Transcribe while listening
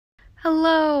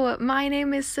Hello, my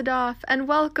name is Sadaf, and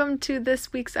welcome to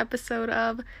this week's episode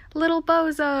of Little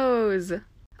Bozos.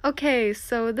 Okay,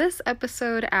 so this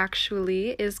episode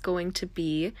actually is going to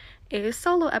be a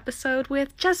solo episode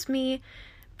with just me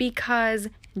because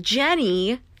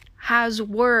Jenny has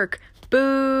work.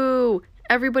 Boo!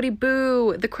 Everybody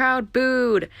boo! The crowd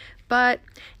booed. But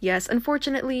yes,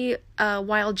 unfortunately,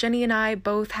 while Jenny and I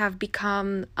both have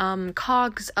become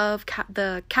cogs of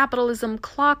the capitalism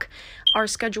clock, our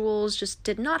schedules just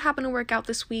did not happen to work out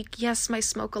this week. Yes, my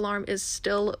smoke alarm is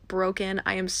still broken.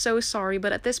 I am so sorry,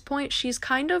 but at this point, she's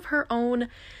kind of her own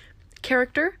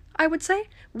character, I would say.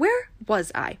 Where was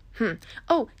I?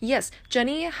 Oh, yes,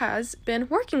 Jenny has been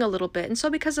working a little bit, and so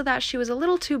because of that, she was a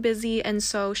little too busy, and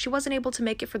so she wasn't able to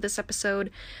make it for this episode.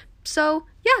 So,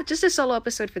 yeah, just a solo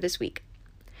episode for this week.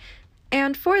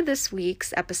 And for this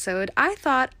week's episode, I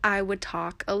thought I would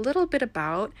talk a little bit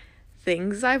about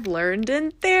things I've learned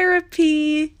in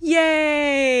therapy.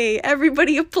 Yay!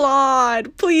 Everybody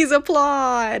applaud! Please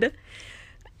applaud!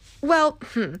 Well,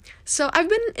 so I've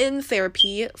been in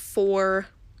therapy for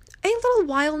a little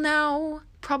while now,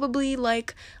 probably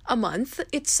like a month.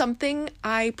 It's something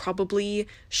I probably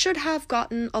should have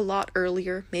gotten a lot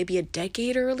earlier, maybe a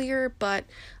decade earlier, but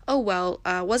oh well,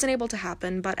 wasn't able to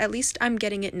happen, but at least I'm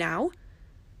getting it now,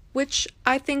 which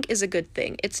I think is a good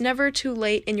thing. It's never too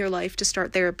late in your life to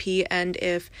start therapy, and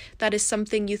if that is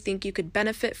something you think you could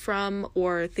benefit from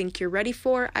or think you're ready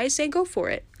for, I say go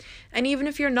for it. And even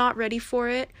if you're not ready for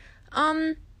it,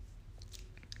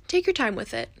 take your time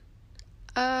with it.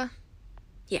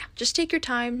 Yeah, just take your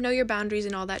time, know your boundaries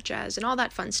and all that jazz and all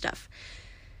that fun stuff.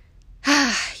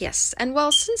 Yes, and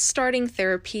well, since starting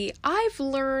therapy, I've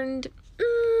learned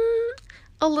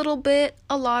a little bit,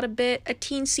 a lot of bit, a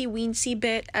teensy-weensy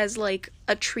bit as like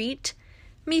a treat,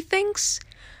 methinks.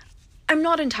 I'm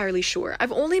not entirely sure.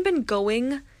 I've only been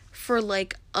going for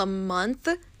like a month,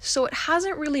 so it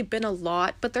hasn't really been a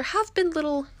lot, but there have been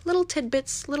little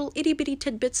tidbits, little itty-bitty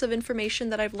tidbits of information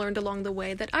that I've learned along the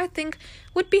way that I think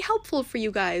would be helpful for you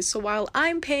guys. So while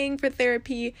I'm paying for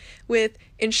therapy with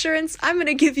insurance, I'm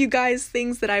gonna give you guys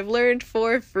things that I've learned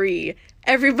for free.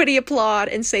 Everybody applaud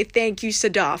and say thank you,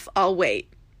 Sadaf. I'll wait.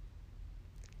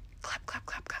 Clap, clap,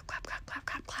 clap, clap, clap, clap, clap,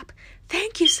 clap, clap.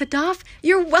 Thank you, Sadaf.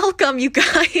 You're welcome, you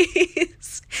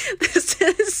guys. This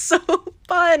is so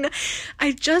fun.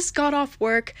 I just got off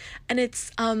work and it's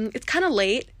kind of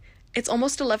late. It's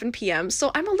almost 11 p.m.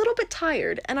 So I'm a little bit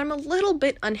tired and I'm a little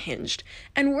bit unhinged.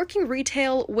 And working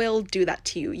retail will do that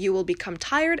to you. You will become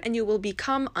tired and you will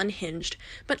become unhinged.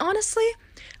 But honestly,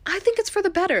 I think it's for the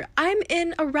better. I'm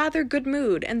in a rather good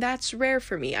mood and that's rare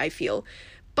for me, I feel.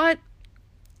 But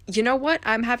you know what?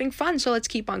 I'm having fun, so let's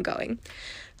keep on going.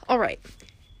 All right.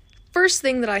 First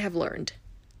thing that I have learned,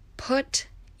 put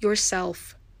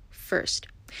yourself first.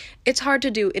 It's hard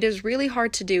to do. It is really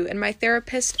hard to do. And my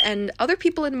therapist and other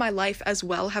people in my life as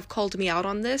well have called me out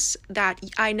on this, that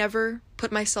I never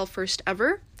put myself first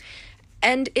ever.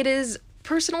 And it is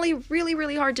personally really,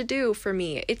 really hard to do for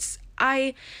me.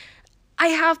 I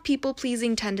have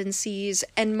people-pleasing tendencies,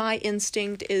 and my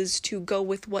instinct is to go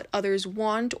with what others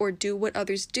want or do what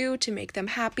others do to make them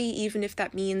happy, even if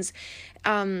that means,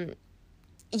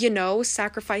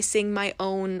 sacrificing my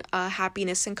own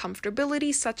happiness and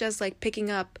comfortability, such as like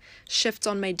picking up shifts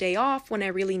on my day off when I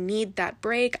really need that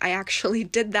break. I actually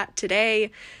did that today.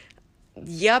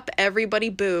 Yup, everybody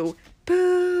boo.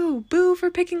 Boo! Boo for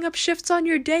picking up shifts on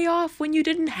your day off when you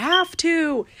didn't have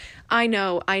to. I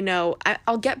know.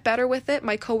 I'll get better with it.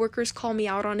 My coworkers call me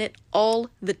out on it all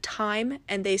the time,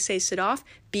 and they say, Sadaf,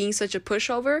 being such a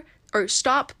pushover, or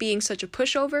stop being such a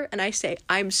pushover, and I say,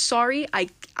 I'm sorry,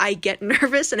 I get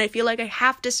nervous, and I feel like I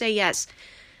have to say yes.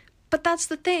 But that's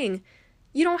the thing.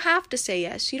 You don't have to say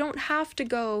yes. You don't have to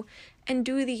go and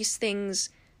do these things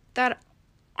that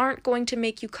aren't going to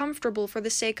make you comfortable for the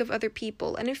sake of other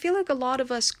people. And I feel like a lot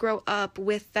of us grow up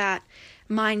with that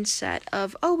mindset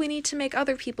of, oh, we need to make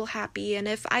other people happy, and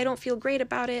if I don't feel great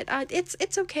about it,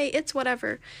 it's okay, it's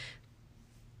whatever.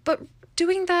 But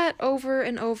doing that over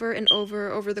and over and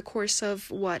over the course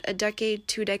of, a decade,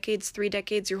 2 decades, 3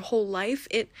 decades, your whole life,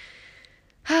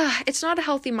 it's not a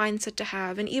healthy mindset to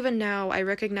have. And even now, I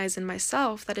recognize in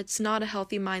myself that it's not a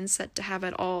healthy mindset to have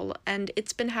at all, and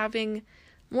it's been having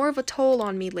more of a toll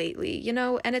on me lately,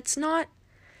 and it's not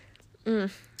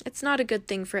a good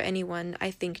thing for anyone, I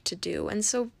think, to do. And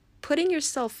so putting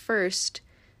yourself first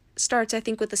starts, I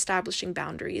think, with establishing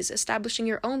boundaries, establishing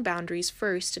your own boundaries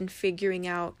first and figuring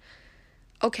out,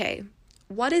 okay,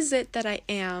 what is it that I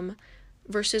am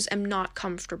versus am not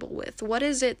comfortable with? What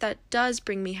is it that does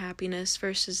bring me happiness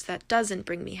versus that doesn't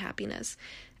bring me happiness?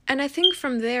 And I think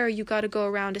from there, you got to go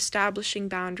around establishing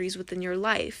boundaries within your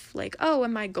life. Like, oh,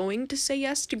 am I going to say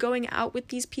yes to going out with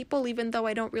these people even though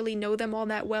I don't really know them all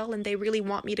that well and they really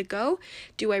want me to go?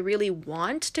 Do I really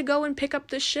want to go and pick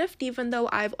up this shift even though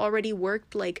I've already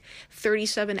worked like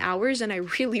 37 hours and I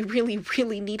really, really,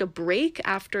 really need a break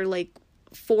after like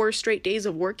 4 straight days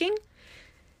of working?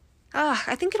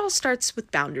 I think it all starts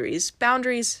with boundaries.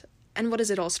 Boundaries, and what does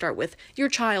it all start with? Your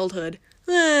childhood.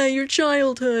 Your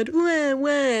childhood.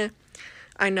 Wah.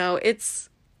 I know, it's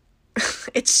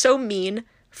so mean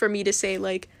for me to say,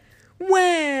 like,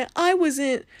 I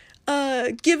wasn't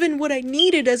given what I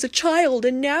needed as a child,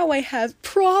 and now I have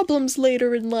problems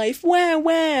later in life.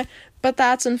 But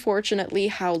that's unfortunately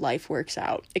how life works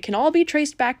out. It can all be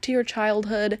traced back to your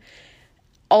childhood.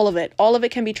 All of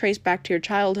it can be traced back to your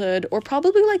childhood, or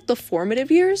probably like the formative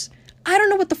years. I don't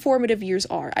know what the formative years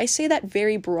are. I say that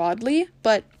very broadly,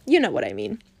 but you know what I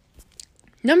mean.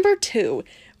 Number 2,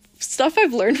 stuff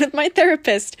I've learned with my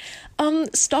therapist.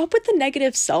 Stop with the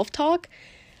negative self-talk.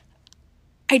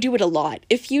 I do it a lot.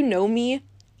 If you know me,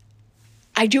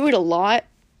 I do it a lot.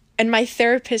 And my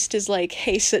therapist is like,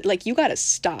 hey, so, like, you gotta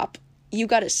stop.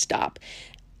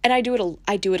 And I do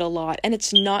it a lot. And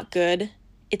it's not good.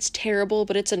 It's terrible,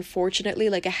 but it's unfortunately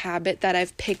like a habit that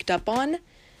I've picked up on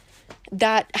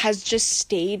that has just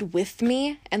stayed with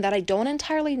me and that I don't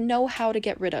entirely know how to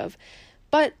get rid of.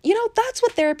 But, you know, that's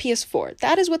what therapy is for.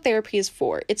 That is what therapy is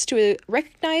for. It's to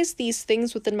recognize these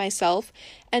things within myself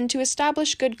and to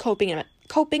establish good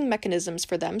coping mechanisms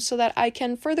for them so that I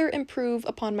can further improve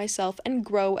upon myself and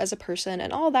grow as a person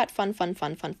and all that fun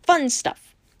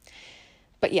stuff.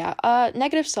 But yeah,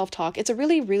 negative self-talk, it's a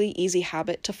really, really easy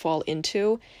habit to fall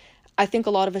into. I think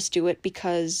a lot of us do it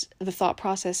because the thought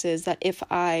process is that if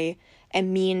I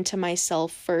am mean to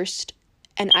myself first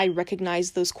and I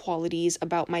recognize those qualities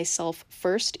about myself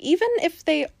first, even if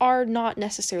they are not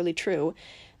necessarily true,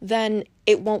 then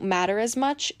it won't matter as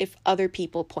much if other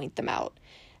people point them out.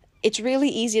 It's really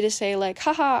easy to say like,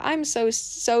 haha, I'm so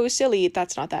silly.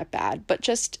 That's not that bad. But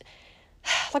just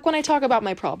like when I talk about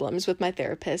my problems with my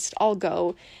therapist, I'll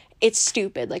go, it's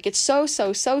stupid. Like, it's so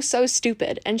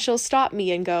stupid. And she'll stop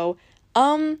me and go,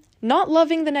 not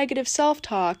loving the negative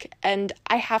self-talk. And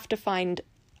I have to find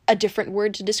a different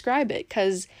word to describe it.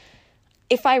 Because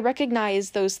if I recognize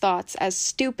those thoughts as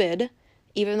stupid,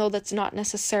 even though that's not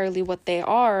necessarily what they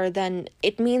are, then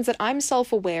it means that I'm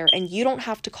self-aware and you don't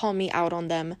have to call me out on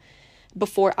them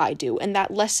before I do. And that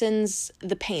lessens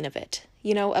the pain of it.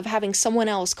 You know, of having someone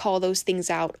else call those things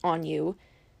out on you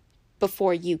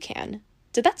before you can.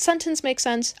 Did that sentence make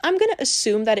sense? I'm going to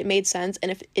assume that it made sense, and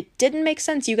if it didn't make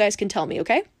sense, you guys can tell me,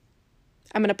 okay?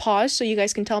 I'm going to pause so you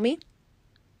guys can tell me.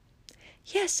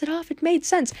 Yes, Sadaf, it made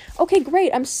sense. Okay,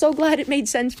 great. I'm so glad it made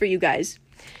sense for you guys.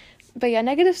 But yeah,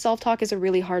 negative self-talk is a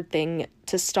really hard thing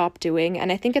to stop doing,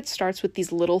 and I think it starts with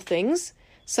these little things,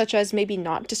 such as maybe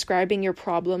not describing your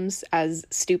problems as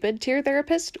stupid to your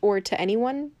therapist or to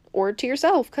anyone, or to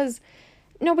yourself, because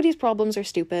nobody's problems are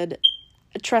stupid.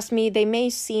 Trust me, they may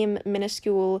seem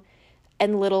minuscule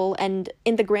and little, and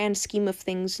in the grand scheme of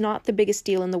things, not the biggest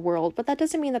deal in the world, but that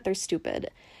doesn't mean that they're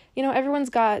stupid. You know, everyone's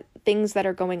got things that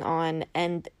are going on,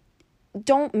 and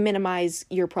don't minimize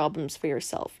your problems for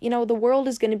yourself. You know, the world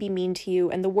is going to be mean to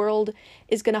you, and the world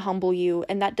is going to humble you,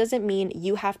 and that doesn't mean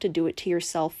you have to do it to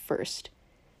yourself first.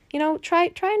 You know, try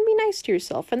and be nice to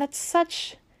yourself, and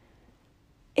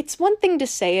it's one thing to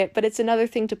say it, but it's another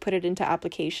thing to put it into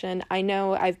application. I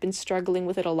know I've been struggling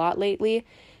with it a lot lately,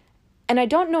 and I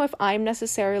don't know if I'm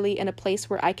necessarily in a place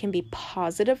where I can be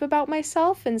positive about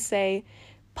myself and say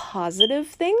positive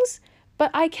things, but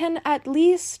I can at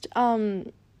least,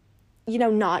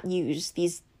 not use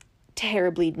these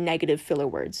terribly negative filler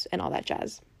words and all that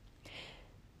jazz.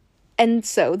 And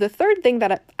so the third thing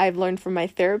that I've learned from my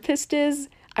therapist is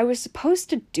I was supposed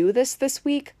to do this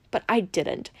week, but I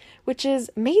didn't, which is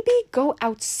maybe go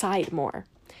outside more.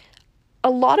 A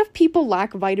lot of people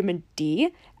lack vitamin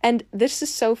D, and this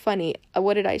is so funny.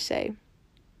 What did I say?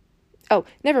 Oh,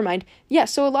 never mind. Yeah,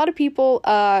 so a lot of people,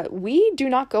 we do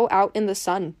not go out in the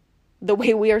sun the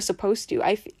way we are supposed to.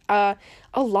 A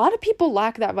lot of people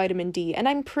lack that vitamin D, and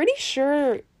I'm pretty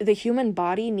sure the human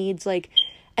body needs, like,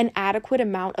 an adequate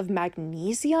amount of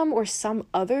magnesium or some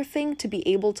other thing to be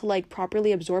able to, like,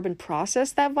 properly absorb and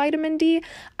process that vitamin D.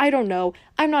 I don't know.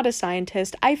 I'm not a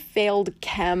scientist. I failed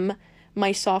chem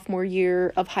my sophomore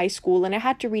year of high school, and I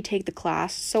had to retake the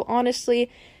class. So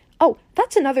honestly, oh,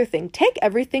 that's another thing. Take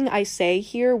everything I say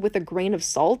here with a grain of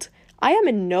salt. I am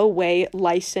in no way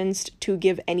licensed to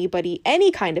give anybody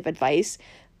any kind of advice,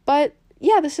 but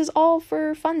yeah, this is all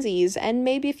for funsies, and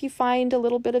maybe if you find a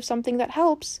little bit of something that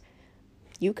helps,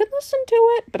 You can listen to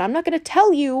it, but I'm not going to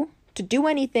tell you to do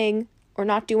anything or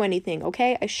not do anything,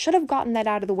 okay? I should have gotten that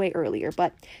out of the way earlier,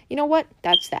 but you know what?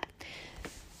 That's that.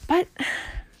 But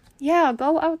yeah,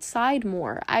 go outside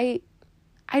more. I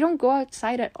don't go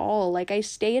outside at all. Like, I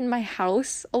stay in my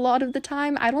house a lot of the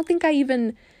time. I don't think I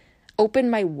even open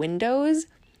my windows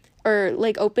or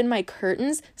like open my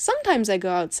curtains. Sometimes I go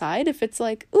outside if it's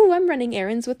like, ooh, I'm running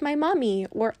errands with my mommy,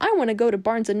 or I want to go to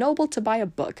Barnes and Noble to buy a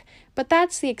book. But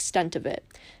that's the extent of it.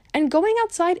 And going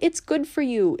outside, it's good for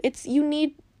you. You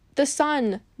need the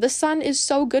sun. The sun is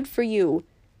so good for you.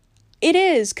 It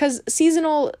is, because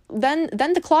seasonal, then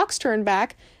the clocks turn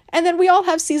back, and then we all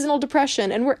have seasonal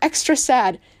depression, and we're extra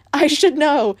sad. I should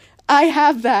know. I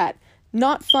have that.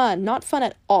 Not fun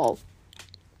at all.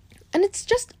 And it's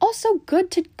just also good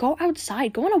to go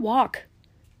outside, go on a walk,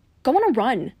 go on a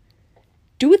run,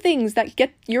 do things that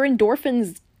get your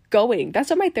endorphins going. That's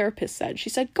what my therapist said. She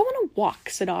said, go on a walk,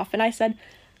 Sadaf. And I said,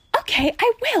 okay,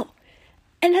 I will.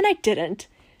 And then I didn't.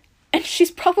 And she's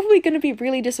probably going to be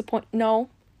really disappointed. No,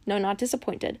 not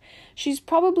disappointed. She's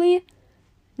probably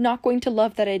not going to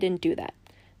love that I didn't do that.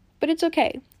 But it's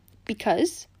okay,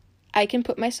 because I can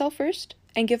put myself first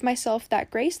and give myself that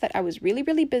grace that I was really,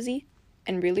 really busy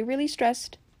and really, really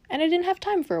stressed, and I didn't have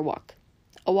time for a walk.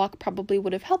 A walk probably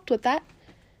would have helped with that,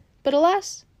 but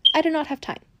alas, I did not have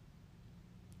time.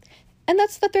 And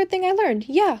that's the third thing I learned.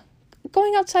 Yeah,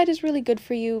 going outside is really good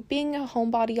for you. Being a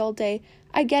homebody all day,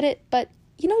 I get it, but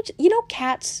you know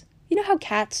cats, you know how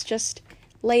cats just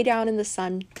lay down in the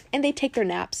sun and they take their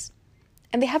naps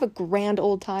and they have a grand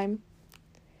old time?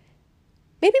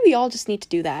 Maybe we all just need to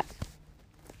do that.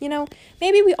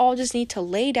 Maybe we all just need to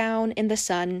lay down in the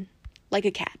sun like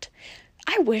a cat.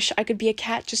 I wish I could be a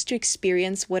cat just to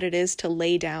experience what it is to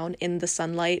lay down in the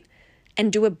sunlight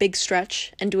and do a big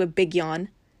stretch and do a big yawn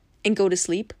and go to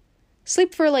sleep.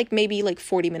 Sleep for maybe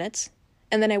 40 minutes,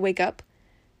 and then I wake up,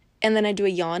 and then I do a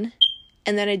yawn,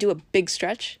 and then I do a big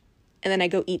stretch, and then I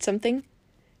go eat something.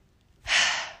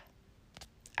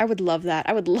 I would love that.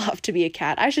 I would love to be a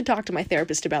cat. I should talk to my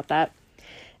therapist about that.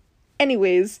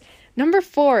 Anyways, number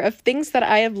 4 of things that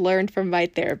I have learned from my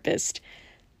therapist.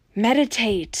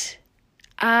 Meditate.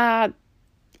 Yeah.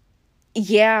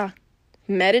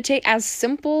 Meditate, as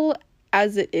simple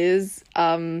as it is.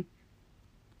 Yeah,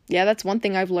 that's one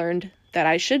thing I've learned that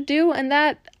I should do, and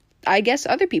that I guess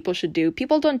other people should do.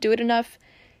 People don't do it enough,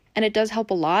 and it does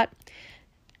help a lot.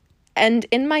 And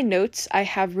in my notes, I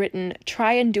have written,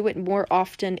 try and do it more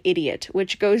often, idiot,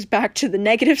 which goes back to the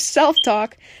negative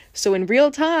self-talk. So in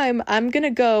real time, I'm going to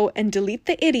go and delete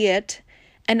the idiot,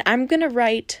 and I'm going to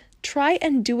write, try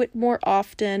and do it more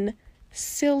often,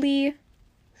 silly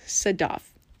Sadaf.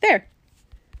 There.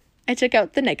 I took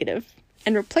out the negative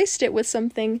and replaced it with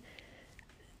something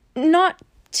not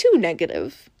too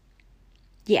negative.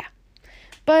 Yeah.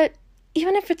 But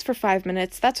even if it's for 5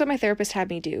 minutes, that's what my therapist had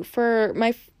me do. For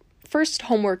my first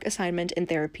homework assignment in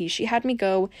therapy, she had me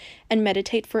go and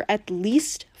meditate for at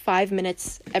least 5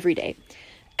 minutes every day.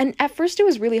 And at first it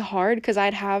was really hard because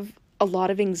I'd have a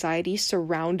lot of anxiety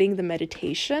surrounding the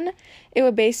meditation. It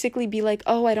would basically be like,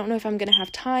 oh, I don't know if I'm going to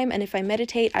have time, and if I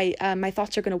meditate, my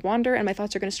thoughts are going to wander, and my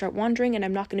thoughts are going to start wandering, and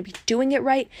I'm not going to be doing it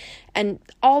right, and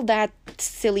all that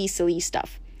silly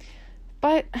stuff.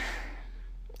 But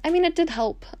I mean, it did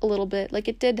help a little bit.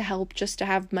 It did help just to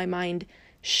have my mind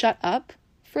shut up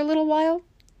for a little while.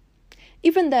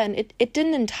 Even then, it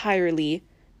didn't entirely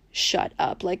shut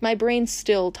up. My brain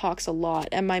still talks a lot,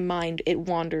 and my mind, it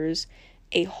wanders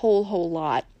a whole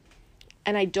lot.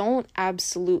 And I don't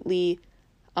absolutely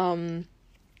love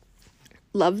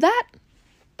that.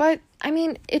 But, I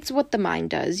mean, it's what the mind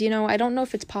does, I don't know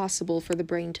if it's possible for the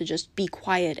brain to just be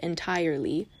quiet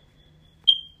entirely.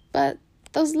 But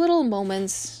those little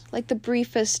moments, the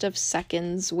briefest of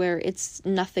seconds where it's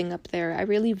nothing up there, I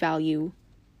really value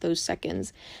those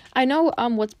seconds. I know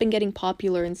what's been getting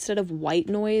popular instead of white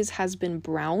noise has been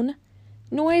brown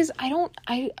noise. I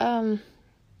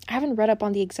haven't read up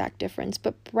on the exact difference,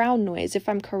 but brown noise, if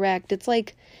I'm correct, it's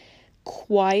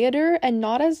quieter and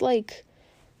not as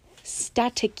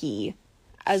staticky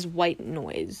as white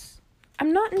noise.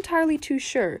 I'm not entirely too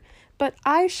sure, but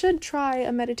I should try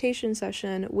a meditation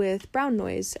session with brown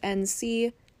noise and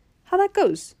see how that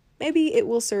goes. Maybe it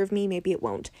will serve me, maybe it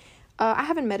won't. I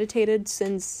haven't meditated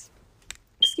since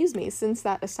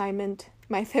that assignment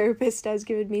my therapist has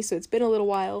given me, so it's been a little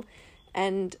while,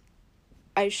 and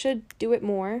I should do it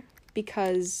more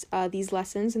because these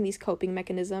lessons and these coping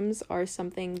mechanisms are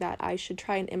something that I should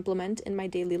try and implement in my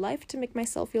daily life to make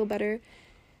myself feel better,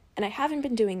 and I haven't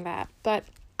been doing that, but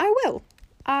I will.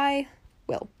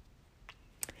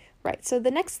 Right, so the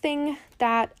next thing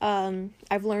that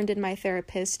I've learned in my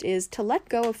therapist is to let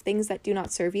go of things that do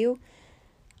not serve you.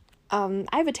 I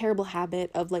have a terrible habit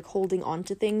of, like, holding on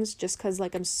to things just because,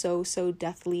 like, I'm so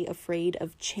deathly afraid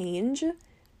of change,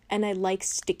 and I like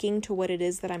sticking to what it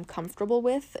is that I'm comfortable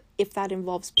with, if that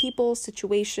involves people,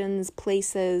 situations,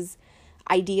 places,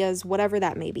 ideas, whatever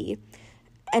that may be.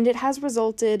 And it has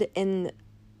resulted in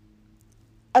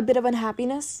a bit of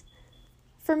unhappiness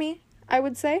for me, I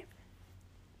would say,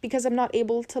 because I'm not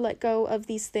able to let go of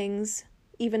these things,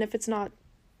 even if it's not,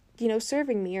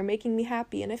 serving me or making me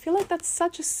happy. And I feel like that's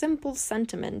such a simple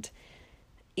sentiment,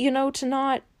 to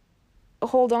not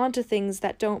hold on to things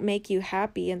that don't make you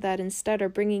happy and that instead are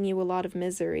bringing you a lot of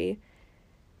misery.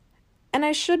 And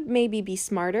I should maybe be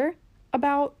smarter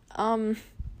about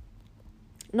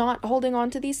not holding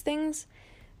on to these things.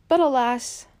 But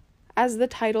alas, as the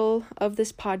title of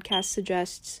this podcast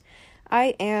suggests,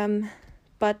 I am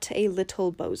but a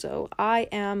little bozo. I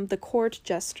am the court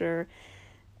jester.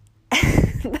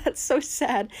 That's so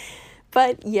sad.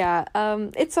 But yeah,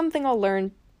 it's something I'll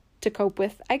learn to cope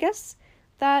with, I guess,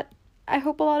 that I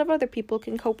hope a lot of other people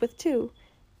can cope with too.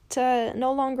 To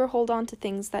no longer hold on to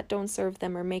things that don't serve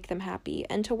them or make them happy,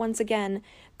 and to once again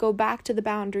go back to the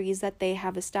boundaries that they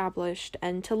have established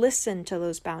and to listen to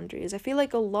those boundaries. I feel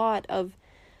like a lot of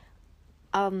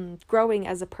growing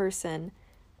as a person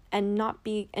and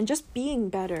just being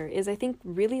better is, I think,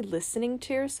 really listening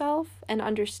to yourself and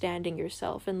understanding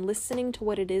yourself and listening to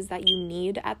what it is that you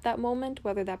need at that moment,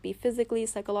 whether that be physically,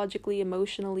 psychologically,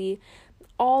 emotionally,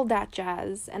 all that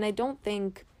jazz. And I don't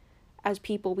think as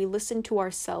people we listen to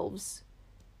ourselves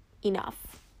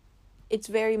enough. It's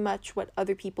very much what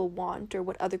other people want or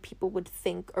what other people would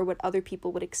think or what other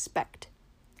people would expect.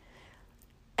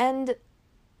 And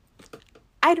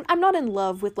I'm not in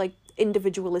love with, like,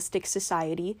 individualistic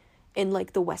society in,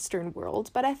 like, the Western world,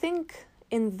 but I think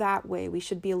in that way we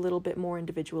should be a little bit more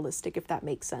individualistic, if that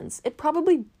makes sense. It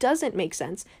probably doesn't make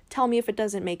sense. Tell me if it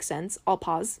doesn't make sense. I'll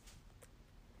pause.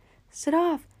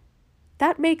 Sadaf,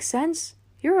 that makes sense.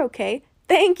 You're okay.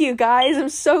 Thank you, guys. I'm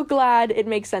so glad it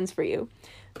makes sense for you.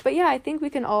 But yeah, I think we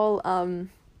can all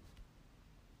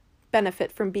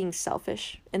benefit from being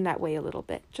selfish in that way a little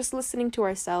bit. Just listening to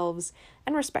ourselves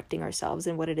and respecting ourselves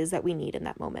and what it is that we need in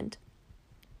that moment.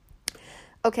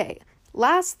 Okay,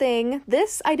 last thing.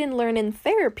 This I didn't learn in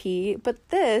therapy, but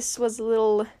this was a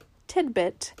little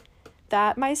tidbit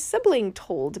that my sibling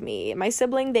told me. My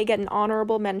sibling, they get an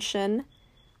honorable mention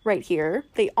right here.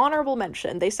 Honorable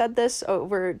mention. They said this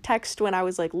over text when I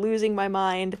was, like, losing my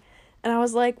mind. And I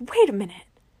was like, wait a minute.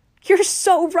 You're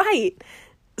so right.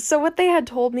 So what they had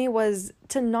told me was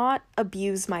to not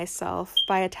abuse myself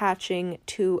by attaching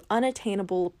to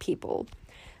unattainable people.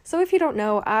 So if you don't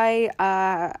know,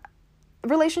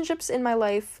 relationships in my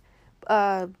life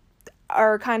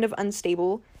are kind of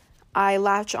unstable. I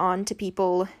latch on to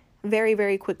people very,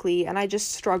 very quickly, and I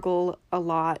just struggle a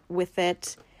lot with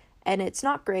it. And it's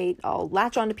not great. I'll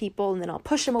latch on to people, and then I'll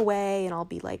push them away, and I'll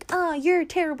be like, oh, you're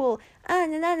terrible, na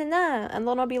na na na. And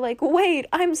then I'll be like, wait,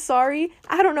 I'm sorry.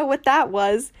 I don't know what that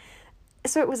was.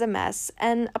 So it was a mess.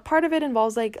 And a part of it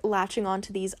involves, like, latching on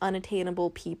to these unattainable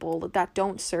people that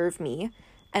don't serve me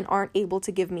and aren't able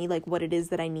to give me, like, what it is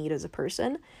that I need as a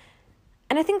person.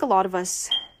 And I think a lot of us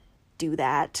do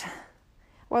that,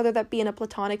 whether that be in a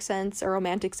platonic sense or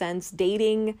romantic sense,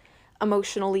 dating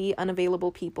emotionally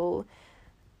unavailable people.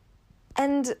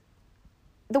 And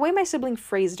the way my sibling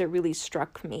phrased it really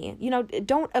struck me.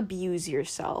 Don't abuse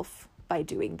yourself by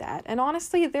doing that. And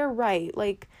honestly, they're right.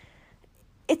 Like,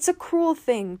 it's a cruel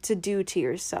thing to do to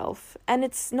yourself. And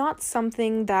it's not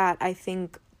something that I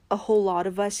think a whole lot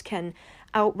of us can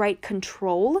outright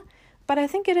control. But I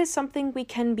think it is something we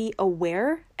can be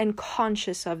aware and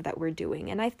conscious of that we're doing.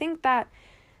 And I think that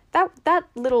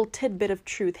little tidbit of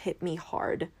truth hit me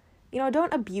hard.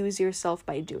 Don't abuse yourself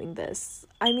by doing this.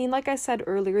 I mean, like I said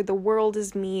earlier, the world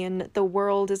is mean, the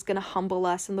world is going to humble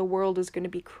us, and the world is going to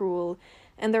be cruel.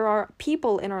 And there are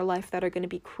people in our life that are going to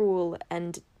be cruel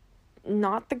and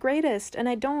not the greatest. And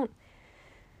I don't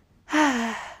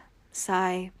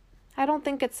sigh. I don't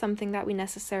think it's something that we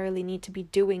necessarily need to be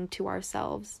doing to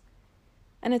ourselves.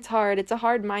 And it's hard. It's a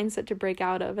hard mindset to break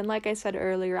out of. And like I said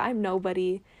earlier, I'm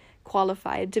nobody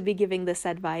qualified to be giving this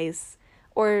advice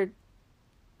or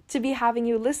to be having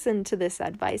you listen to this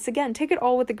advice. Again, take it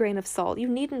all with a grain of salt. You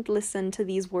needn't listen to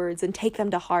these words and take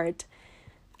them to heart.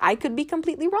 I could be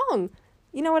completely wrong.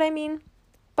 You know what I mean?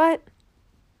 But,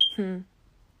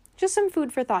 just some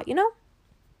food for thought,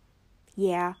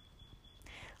 Yeah.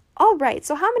 All right,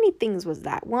 so how many things was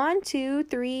that? 1, 2,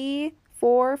 3,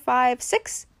 4, 5,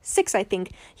 6? 6, I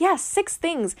think. Yeah, 6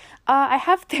 things. I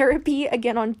have therapy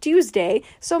again on Tuesday,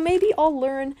 so maybe I'll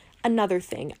learn another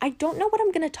thing. I don't know what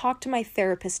I'm going to talk to my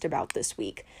therapist about this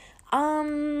week.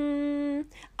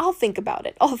 I'll think about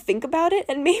it.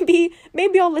 And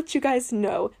maybe I'll let you guys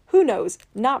know. Who knows?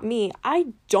 Not me. I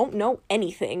don't know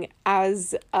anything,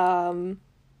 as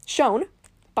shown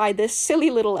by this silly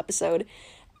little episode.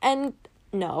 And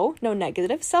no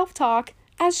negative self-talk,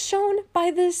 as shown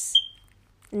by this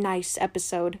nice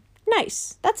episode.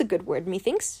 Nice. That's a good word,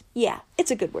 methinks. Yeah,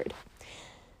 it's a good word.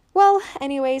 Well,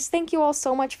 anyways, thank you all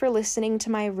so much for listening to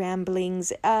my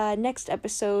ramblings. Next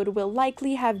episode will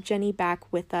likely have Jenny back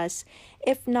with us.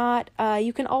 If not,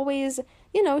 you can always,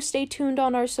 stay tuned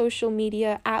on our social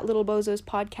media at Little Bozos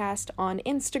Podcast on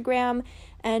Instagram.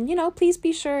 And, please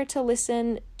be sure to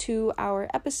listen to our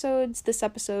episodes, this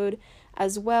episode,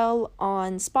 as well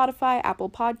on Spotify, Apple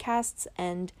Podcasts,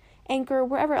 and Anchor,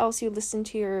 wherever else you listen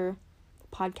to your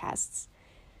podcasts.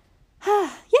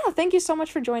 Yeah, thank you so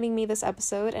much for joining me this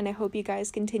episode, and I hope you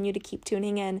guys continue to keep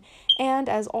tuning in. And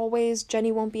as always,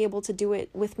 Jenny won't be able to do it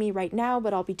with me right now,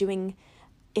 but I'll be doing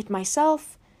it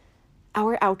myself.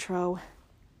 Our outro.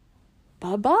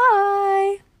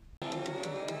 Bye-bye!